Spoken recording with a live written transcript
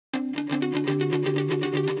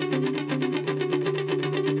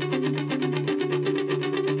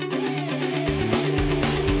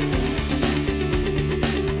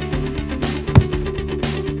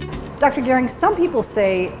Dr. Gehring, some people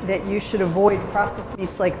say that you should avoid processed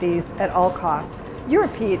meats like these at all costs. You're a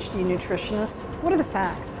Ph.D. nutritionist. What are the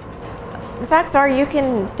facts? The facts are you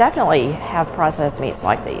can definitely have processed meats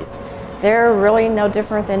like these. They're really no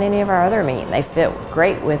different than any of our other meat. They fit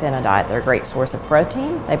great within a diet. They're a great source of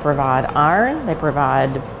protein. They provide iron. They provide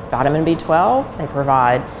vitamin B12. They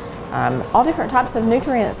provide all different types of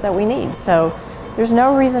nutrients that we need. So there's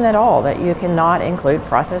no reason at all that you cannot include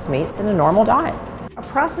processed meats in a normal diet. Are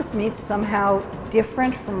processed meats somehow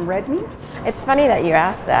different from red meats? It's funny that you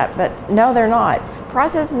asked that, but no, they're not.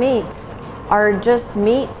 Processed meats are just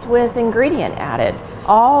meats with ingredient added.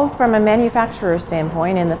 All from a manufacturer's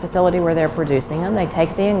standpoint in the facility where they're producing them. They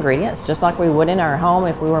take the ingredients just like we would in our home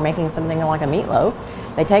if we were making something like a meatloaf.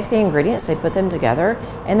 They take the ingredients, they put them together,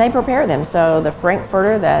 and they prepare them. So the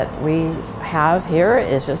Frankfurter that we have here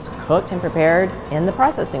is just cooked and prepared in the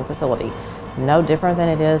processing facility. No different than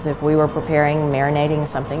it is if we were preparing, marinating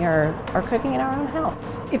something or cooking in our own house.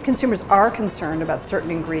 If consumers are concerned about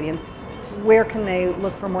certain ingredients, where can they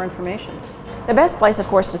look for more information? The best place, of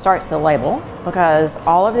course, to start is the label, because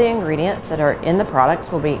all of the ingredients that are in the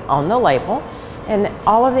products will be on the label, and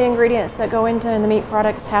all of the ingredients that go into the meat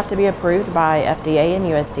products have to be approved by FDA and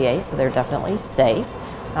USDA, so they're definitely safe.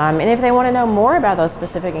 And if they want to know more about those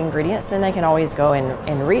specific ingredients, then they can always go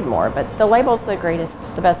and read more, but the label's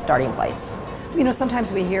the best starting place. You know,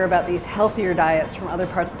 sometimes we hear about these healthier diets from other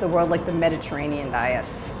parts of the world, like the Mediterranean diet.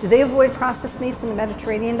 Do they avoid processed meats in the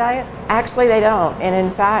Mediterranean diet? Actually, they don't. And in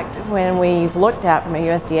fact, when we've looked at, from a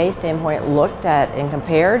USDA standpoint, looked at and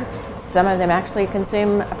compared, some of them actually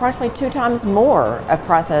consume approximately 2 times more of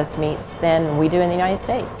processed meats than we do in the United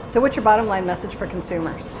States. So what's your bottom line message for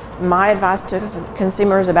consumers? My advice to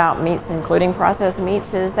consumers about meats, including processed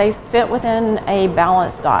meats, is they fit within a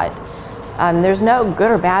balanced diet. There's no good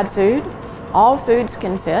or bad food. All foods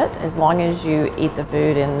can fit as long as you eat the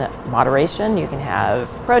food in moderation. You can have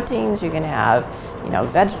proteins, you can have,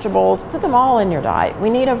 vegetables, put them all in your diet. We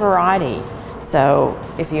need a variety. So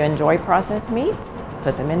if you enjoy processed meats,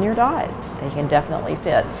 put them in your diet. They can definitely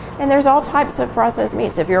fit. And there's all types of processed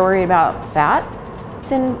meats. If you're worried about fat,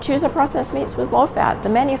 then choose a processed meats with low fat. The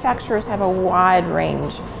manufacturers have a wide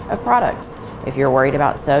range of products. If you're worried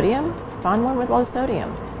about sodium, find one with low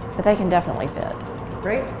sodium, but they can definitely fit.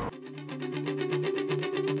 Great.